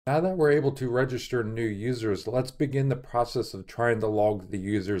Now that we're able to register new users, let's begin the process of trying to log the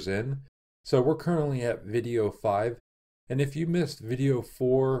users in. So we're currently at video 5, and if you missed video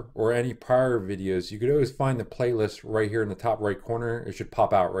 4 or any prior videos, you could always find the playlist right here in the top right corner. It should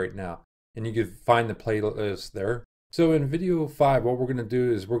pop out right now, and you could find the playlist there. So in video 5, what we're going to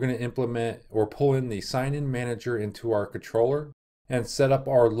do is we're going to implement or pull in the signInManager into our controller and set up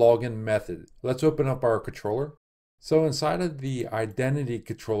our login method. Let's open up our controller. So inside of the identity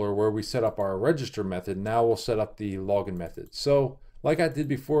controller where we set up our register method, now we'll set up the login method. So like I did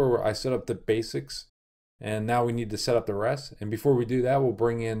before, I set up the basics, and now we need to set up the rest. And before we do that, we'll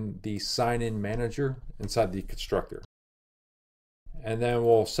bring in the signInManager inside the constructor. And then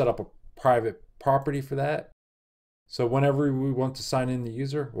we'll set up a private property for that. So whenever we want to sign in the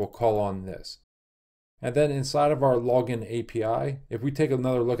user, we'll call on this. And then inside of our login API, if we take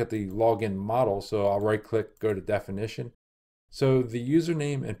another look at the login model, so I'll right click, go to definition. So the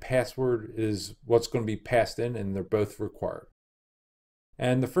username and password is what's going to be passed in, and they're both required.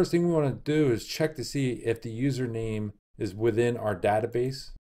 And the first thing we want to do is check to see if the username is within our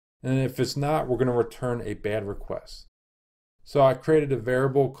database. And if it's not, we're going to return a bad request. So I created a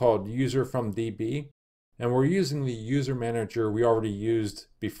variable called user from DB. And we're using the user manager we already used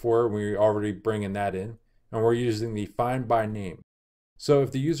before. We're already bringing that in. And we're using the find by name. So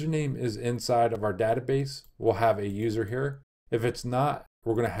if the username is inside of our database, we'll have a user here. If it's not,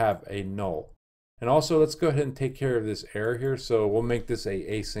 we're going to have a null. And also, let's go ahead and take care of this error here. So we'll make this a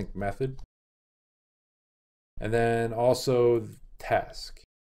async method. And then also task.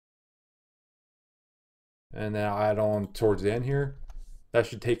 And then I'll add on towards the end here. That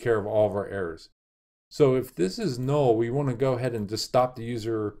should take care of all of our errors. So if this is null, we want to go ahead and just stop the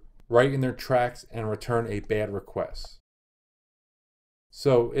user right in their tracks and return a bad request.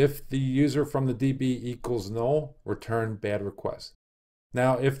 So if the user from the DB equals null, return bad request.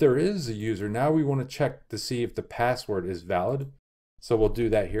 Now, if there is a user, now we want to check to see if the password is valid. So we'll do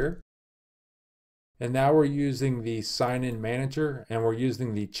that here. And now we're using the signInManager, and we're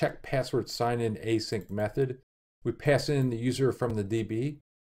using the check password sign-in async method. We pass in the user from the DB,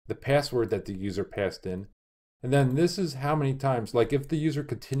 the password that the user passed in, and then this is how many times, like if the user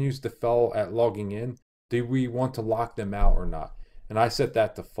continues to fail at logging in, do we want to lock them out or not? And I set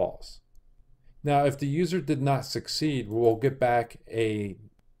that to false. Now, if the user did not succeed, we'll get back a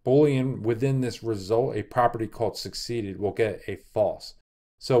Boolean within this result, a property called succeeded. We'll get a false.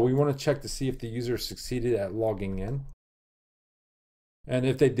 So we want to check to see if the user succeeded at logging in. And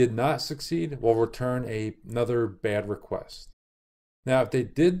if they did not succeed, we'll return another bad request. Now, if they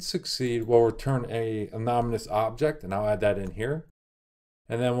did succeed, we'll return an anonymous object, and I'll add that in here.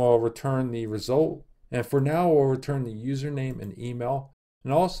 And then we'll return the result. And for now, we'll return the username and email.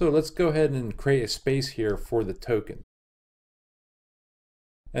 And also, let's go ahead and create a space here for the token.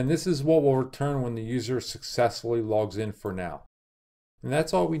 And this is what we'll return when the user successfully logs in for now. And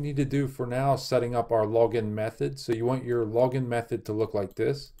that's all we need to do for now, setting up our login method. So you want your login method to look like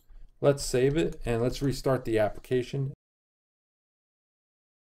this. Let's save it, and let's restart the application.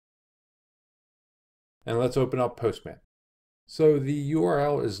 And let's open up Postman. So the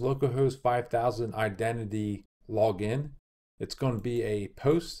URL is localhost 5000 identity login. It's going to be a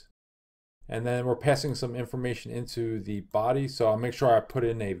post. And then we're passing some information into the body. So I'll make sure I put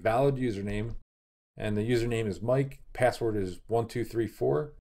in a valid username. And the username is Mike. Password is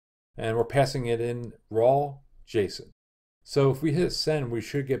 1234. And we're passing it in raw JSON. So if we hit send, we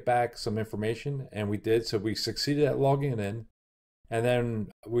should get back some information. And we did. So we succeeded at logging in. And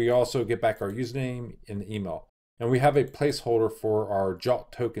then we also get back our username and email. And we have a placeholder for our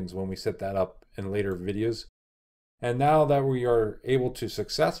JOT tokens when we set that up in later videos. And now that we are able to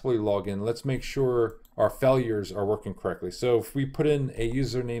successfully log in, let's make sure our failures are working correctly. So if we put in a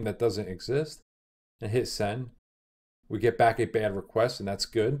username that doesn't exist and hit send, we get back a bad request, and that's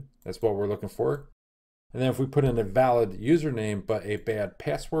good. That's what we're looking for. And then if we put in a valid username but a bad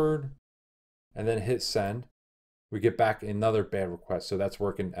password and then hit send, we get back another bad request, so that's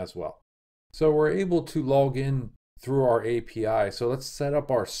working as well. So we're able to log in through our API. So let's set up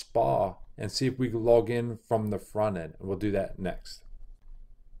our SPA and see if we can log in from the front end. We'll do that next.